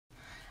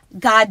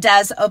God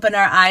does open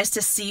our eyes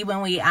to see when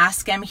we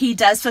ask him. He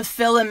does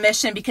fulfill a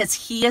mission because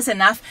he is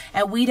enough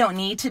and we don't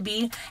need to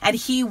be. And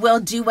he will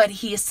do what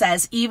he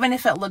says, even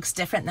if it looks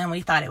different than we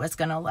thought it was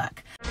going to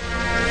look.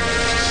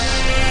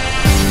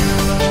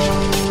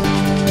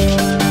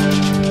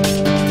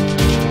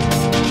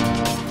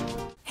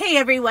 Hey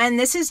everyone,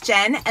 this is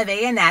Jen of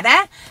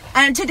Ayanetta,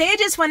 and today I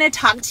just want to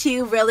talk to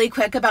you really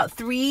quick about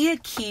 3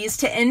 keys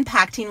to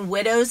impacting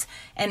widows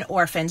and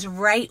orphans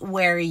right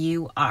where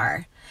you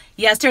are.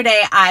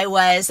 Yesterday I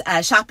was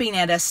shopping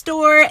at a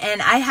store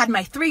and I had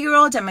my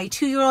 3-year-old and my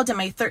 2-year-old and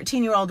my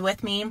 13-year-old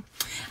with me.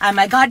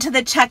 I got to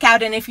the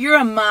checkout, and if you're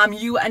a mom,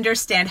 you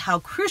understand how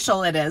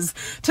crucial it is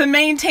to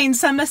maintain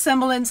some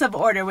semblance of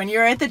order when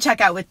you're at the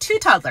checkout with 2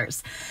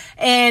 toddlers.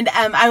 And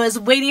I was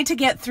waiting to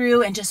get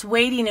through and just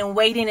waiting,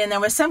 and there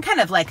was some kind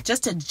of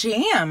just a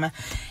jam.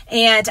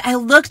 And I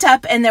looked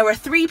up and there were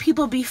 3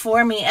 people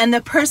before me, and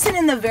the person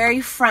in the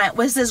very front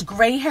was this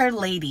gray-haired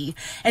lady,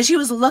 and she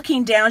was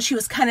looking down. She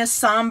was kind of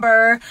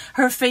somber.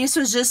 Her face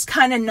was just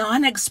kind of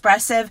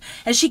non-expressive,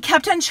 and she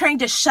kept on trying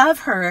to shove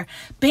her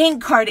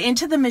bank card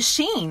into the machine.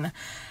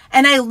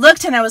 And I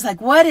looked and I was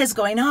like, what is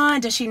going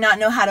on? Does she not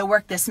know how to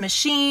work this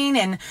machine?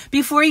 And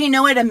before you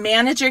know it, a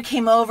manager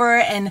came over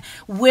and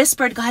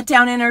whispered, got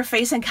down in her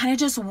face and kind of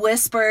just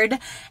whispered.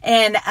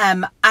 And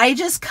I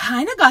just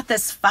kind of got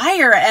this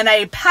fire, and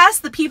I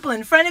passed the people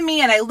in front of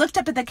me and I looked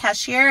up at the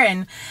cashier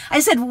and I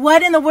said,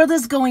 what in the world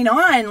is going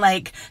on?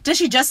 Does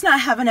she just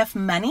not have enough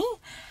money?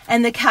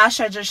 And the cash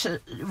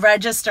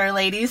register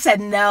lady said,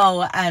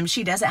 no,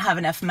 she doesn't have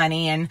enough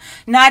money. And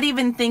not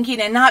even thinking,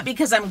 and not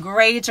because I'm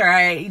great or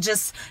I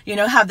just,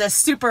 have this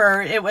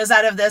super, it was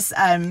out of this,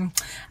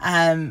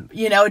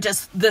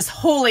 just this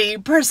holy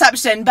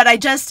perception. But I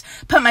just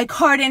put my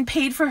card in,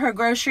 paid for her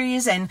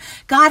groceries, and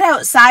got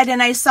outside,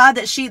 and I saw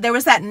that there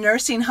was that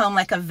nursing home,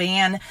 like a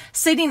van,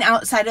 sitting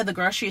outside of the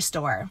grocery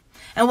store.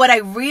 And what I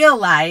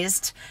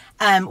realized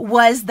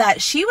was that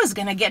she was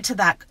going to get to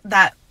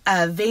that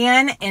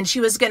van, and she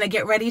was going to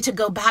get ready to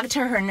go back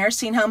to her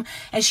nursing home,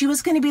 and she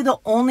was going to be the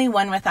only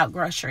one without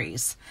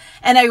groceries.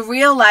 And I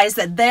realized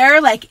that there,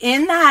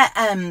 in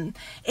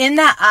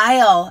that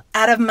aisle,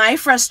 out of my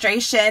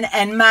frustration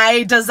and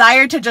my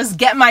desire to just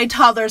get my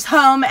toddlers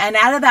home and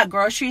out of that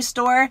grocery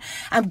store,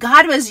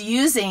 God was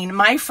using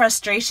my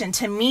frustration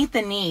to meet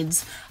the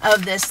needs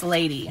of this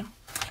lady.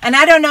 And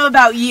I don't know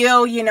about you,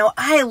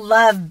 I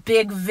love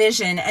big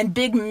vision and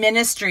big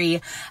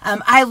ministry.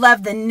 I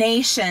love the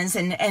nations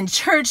and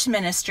church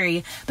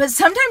ministry, but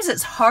sometimes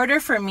it's harder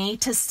for me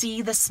to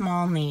see the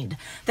small need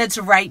that's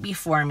right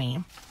before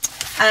me.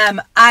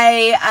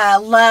 I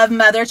love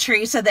Mother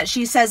Teresa, that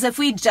she says, if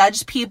we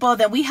judge people,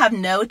 then we have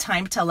no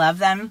time to love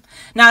them.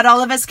 Not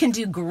all of us can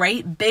do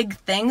great big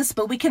things,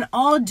 but we can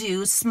all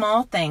do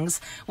small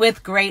things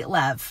with great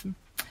love.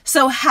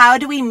 So how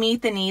do we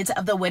meet the needs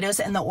of the widows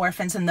and the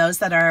orphans and those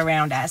that are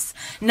around us?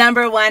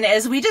 Number 1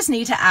 is we just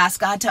need to ask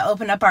God to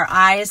open up our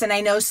eyes. And I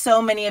know so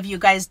many of you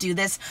guys do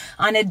this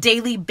on a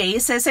daily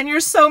basis, and you're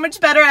so much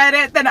better at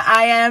it than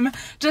I am.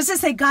 Just to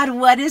say, God,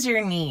 what is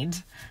your need?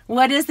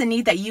 What is the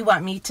need that you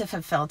want me to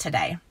fulfill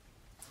today?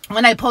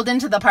 When I pulled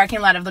into the parking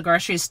lot of the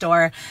grocery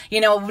store,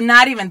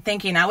 not even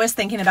thinking, I was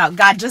thinking about,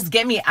 God, just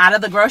get me out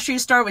of the grocery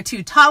store with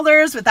 2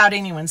 toddlers without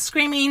anyone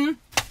screaming.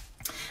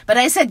 But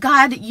I said,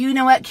 God, you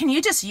know what? Can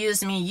you just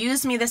use me?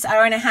 Use me this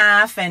hour and a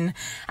half and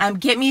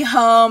get me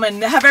home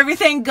and have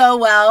everything go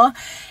well.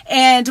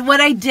 And what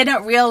I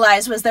didn't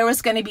realize was there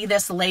was going to be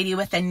this lady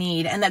with a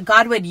need, and that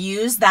God would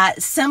use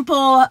that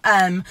simple,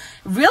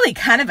 really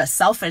kind of a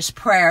selfish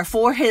prayer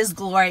for his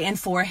glory and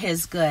for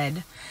his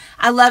good.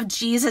 I love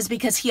Jesus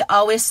because he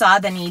always saw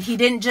the need. He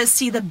didn't just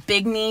see the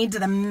big need,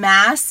 the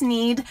mass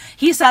need.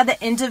 He saw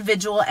the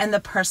individual and the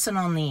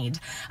personal need.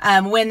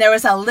 When there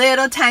was a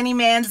little tiny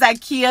man,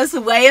 Zacchaeus,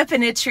 way up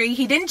in a tree,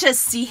 he didn't just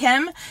see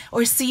him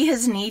or see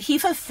his need. He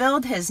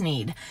fulfilled his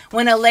need.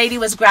 When a lady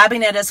was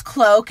grabbing at his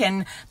cloak,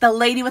 and the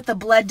lady with the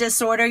blood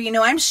disorder,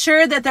 I'm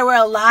sure that there were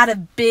a lot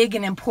of big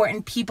and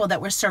important people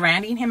that were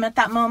surrounding him at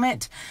that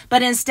moment.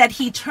 But instead,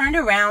 he turned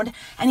around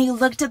and he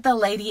looked at the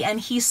lady and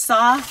he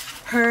saw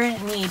her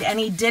need. And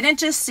he didn't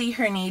just see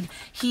her need,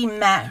 he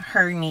met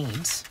her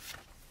needs.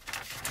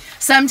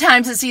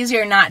 Sometimes it's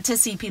easier not to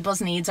see people's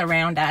needs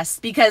around us,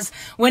 because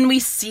when we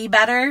see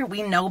better,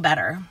 we know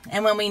better.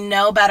 And when we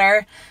know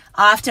better,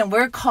 often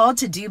we're called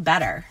to do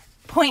better.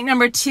 Point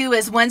number 2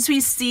 is once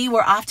we see,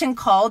 we're often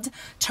called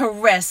to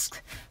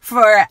risk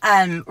our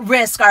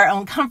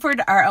own comfort,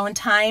 our own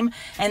time,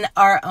 and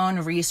our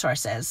own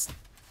resources.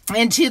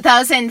 In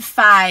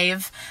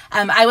 2005,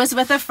 I was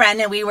with a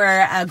friend, and we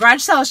were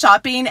garage sale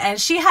shopping,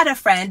 and she had a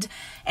friend,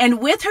 and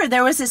with her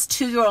there was this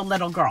 2-year-old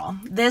little girl.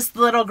 This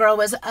little girl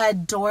was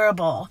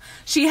adorable.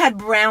 She had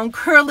brown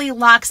curly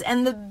locks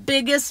and the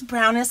biggest,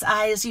 brownest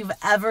eyes you've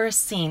ever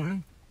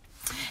seen.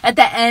 At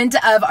the end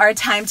of our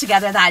time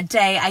together that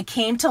day, I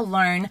came to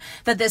learn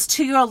that this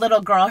 2-year-old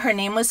little girl, her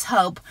name was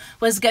Hope,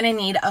 was going to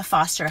need a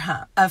foster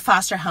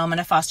home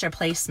and a foster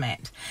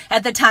placement.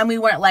 At the time, we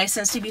weren't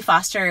licensed to be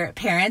foster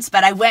parents,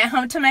 but I went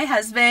home to my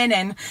husband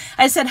and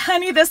I said,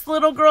 honey, this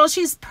little girl,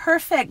 she's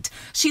perfect.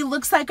 She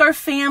looks like our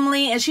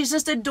family and she's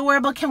just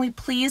adorable. Can we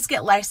please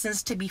get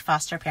licensed to be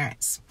foster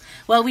parents?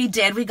 Well, we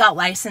did. We got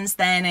licensed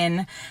then,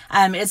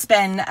 and it's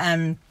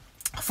been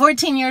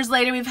 14 years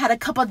later. We've had a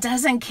couple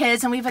dozen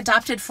kids and we've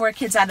adopted 4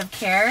 kids out of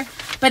care,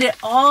 but it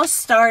all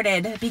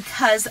started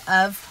because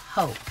of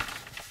hope.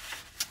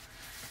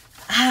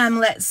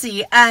 Let's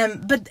see.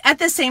 But at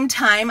the same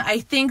time, I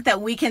think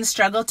that we can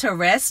struggle to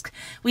risk.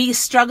 We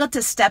struggle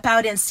to step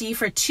out and see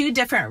for 2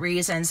 different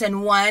reasons.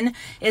 And one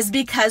is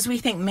because we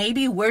think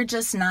maybe we're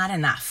just not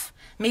enough.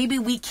 Maybe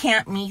we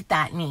can't meet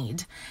that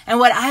need. And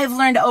what I've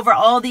learned over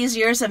all these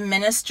years of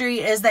ministry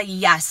is that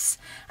yes,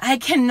 I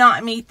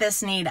cannot meet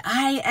this need.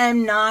 I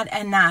am not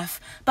enough.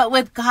 But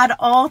with God,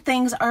 all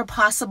things are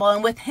possible.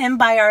 And with Him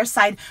by our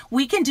side,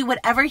 we can do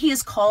whatever He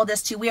has called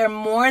us to. We are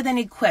more than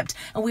equipped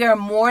and we are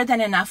more than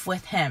enough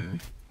with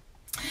Him.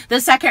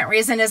 The second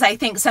reason is I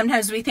think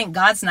sometimes we think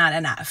God's not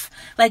enough.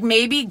 Like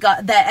maybe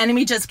God, the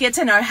enemy just gets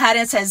in our head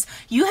and says,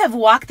 you have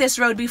walked this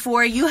road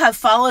before. You have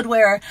followed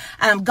where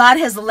God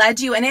has led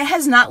you, and it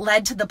has not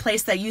led to the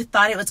place that you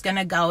thought it was going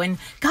to go. And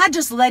God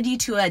just led you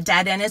to a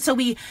dead end. And so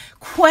we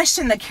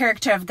question the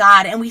character of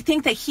God, and we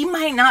think that He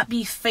might not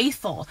be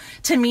faithful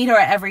to meet our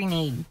every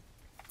need.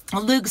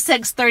 Luke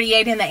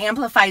 6:38 in the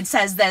Amplified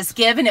says this,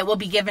 give and it will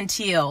be given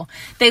to you.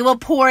 They will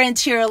pour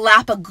into your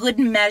lap a good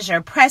measure,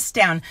 pressed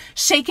down,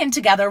 shaken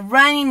together,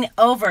 running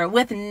over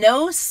with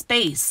no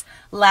space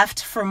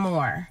left for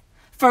more.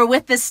 For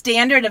with the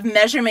standard of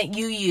measurement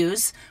you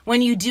use,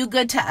 when you do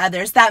good to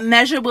others, that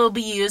measure will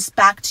be used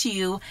back to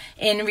you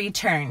in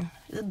return.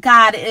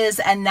 God is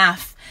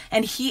enough,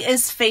 and He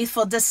is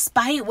faithful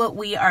despite what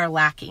we are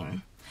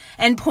lacking.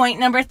 And point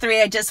number 3,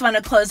 I just want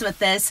to close with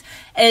this,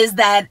 is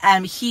that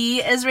He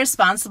is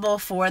responsible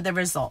for the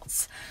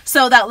results.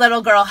 So that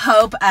little girl,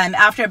 Hope,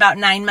 after about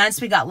 9 months,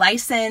 we got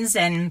licensed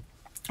and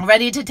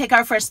ready to take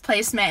our first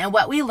placement. And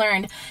what we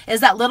learned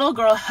is that little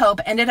girl, Hope,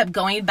 ended up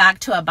going back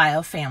to a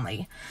bio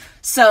family.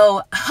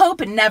 So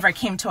Hope never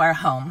came to our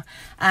home.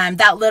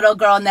 That little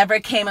girl never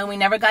came, and we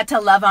never got to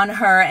love on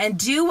her and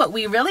do what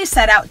we really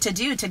set out to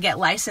do, to get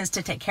licensed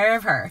to take care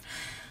of her.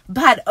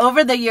 But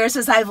over the years,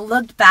 as I've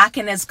looked back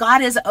and as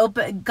God has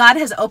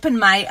opened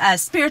my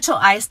spiritual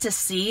eyes to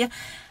see,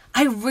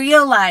 I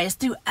realized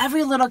through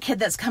every little kid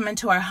that's come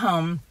into our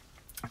home,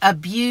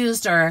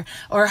 abused or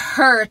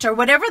hurt or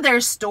whatever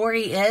their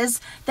story is,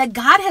 that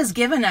God has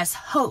given us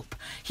hope.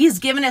 He's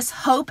given us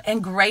hope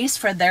and grace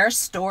for their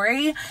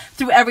story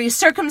through every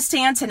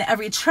circumstance and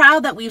every trial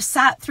that we've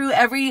sat through,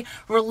 every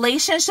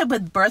relationship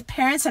with birth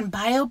parents and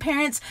bio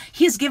parents.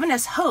 He's given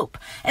us hope.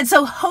 And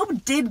so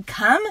hope did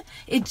come.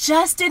 It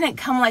just didn't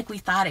come like we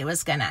thought it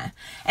was gonna.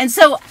 And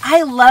so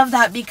I love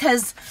that,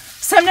 because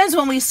sometimes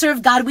when we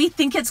serve God, we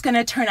think it's going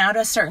to turn out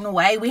a certain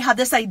way. We have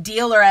this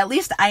ideal, or at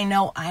least I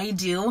know I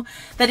do,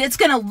 that it's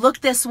going to look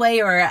this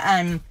way, or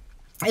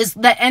is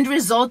the end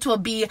result will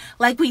be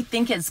like we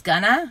think it's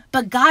gonna.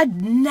 But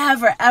God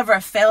never, ever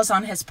fails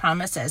on His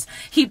promises.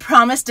 He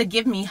promised to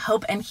give me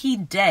hope, and He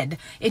did.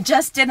 It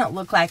just didn't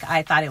look like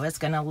I thought it was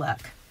going to look.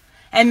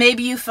 And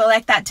maybe you feel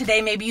like that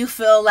today. Maybe you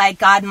feel like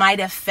God might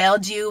have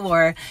failed you,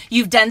 or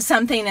you've done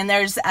something and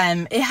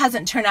it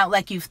hasn't turned out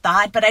like you've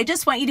thought. But I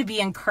just want you to be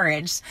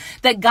encouraged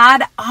that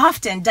God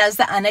often does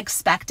the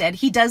unexpected.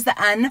 He does the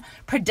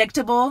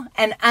unpredictable,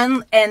 and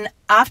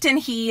often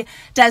He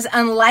does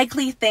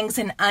unlikely things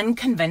in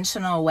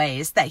unconventional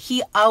ways, that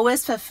He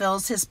always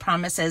fulfills His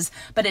promises,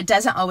 but it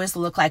doesn't always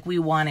look like we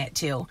want it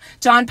to.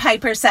 John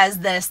Piper says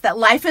this, that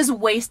life is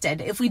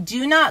wasted if we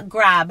do not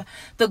grasp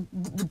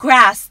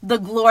the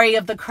glory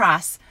of the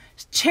cross,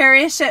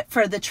 cherish it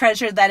for the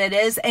treasure that it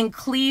is, and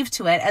cleave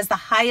to it as the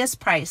highest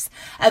price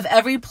of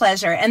every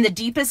pleasure and the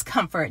deepest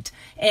comfort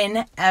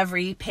in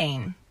every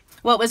pain.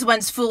 What was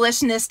once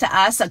foolishness to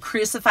us, a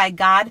crucified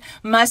God,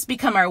 must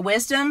become our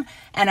wisdom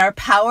and our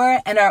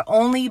power and our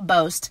only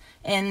boast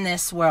in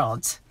this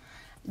world.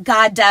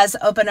 God does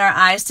open our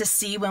eyes to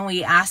see when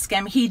we ask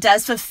Him. He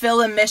does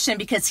fulfill a mission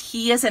because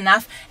He is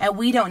enough and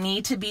we don't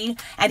need to be.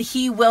 And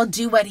He will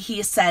do what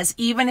He says,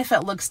 even if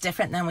it looks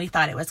different than we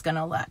thought it was going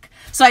to look.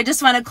 So I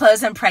just want to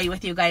close and pray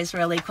with you guys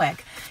really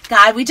quick.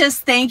 God, we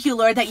just thank You,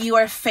 Lord, that You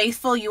are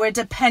faithful, You are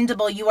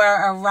dependable, You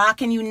are a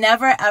rock, and You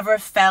never, ever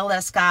fail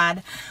us,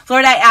 God.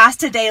 Lord, I ask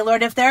today,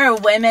 Lord, if there are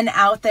women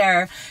out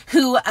there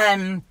who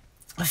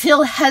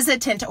feel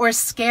hesitant or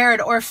scared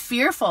or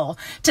fearful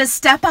to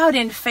step out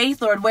in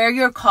faith, Lord, where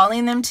You're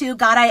calling them to,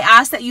 God, I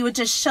ask that You would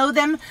just show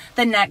them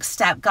the next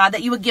step, God,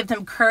 that You would give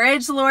them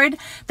courage, Lord,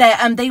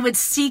 that they would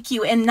seek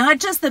You in not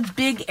just the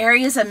big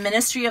areas of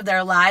ministry of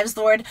their lives,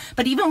 Lord,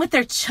 but even with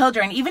their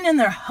children, even in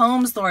their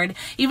homes, Lord,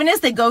 even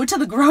as they go to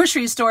the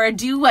grocery store or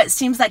do what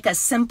seems like a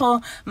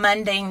simple,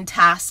 mundane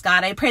task,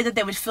 God. I pray that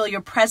they would feel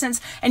Your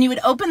presence and You would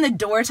open the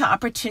door to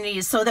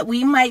opportunities so that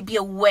we might be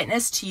a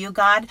witness to You,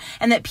 God,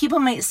 and that people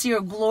might see Your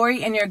your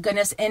glory and your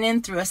goodness in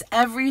and through us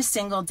every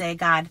single day,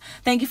 God.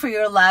 Thank you for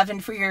your love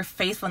and for your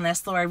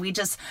faithfulness, Lord. We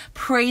just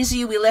praise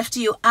you. We lift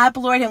you up,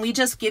 Lord, and we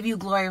just give you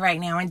glory right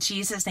now. In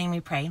Jesus' name we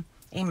pray.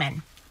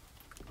 Amen.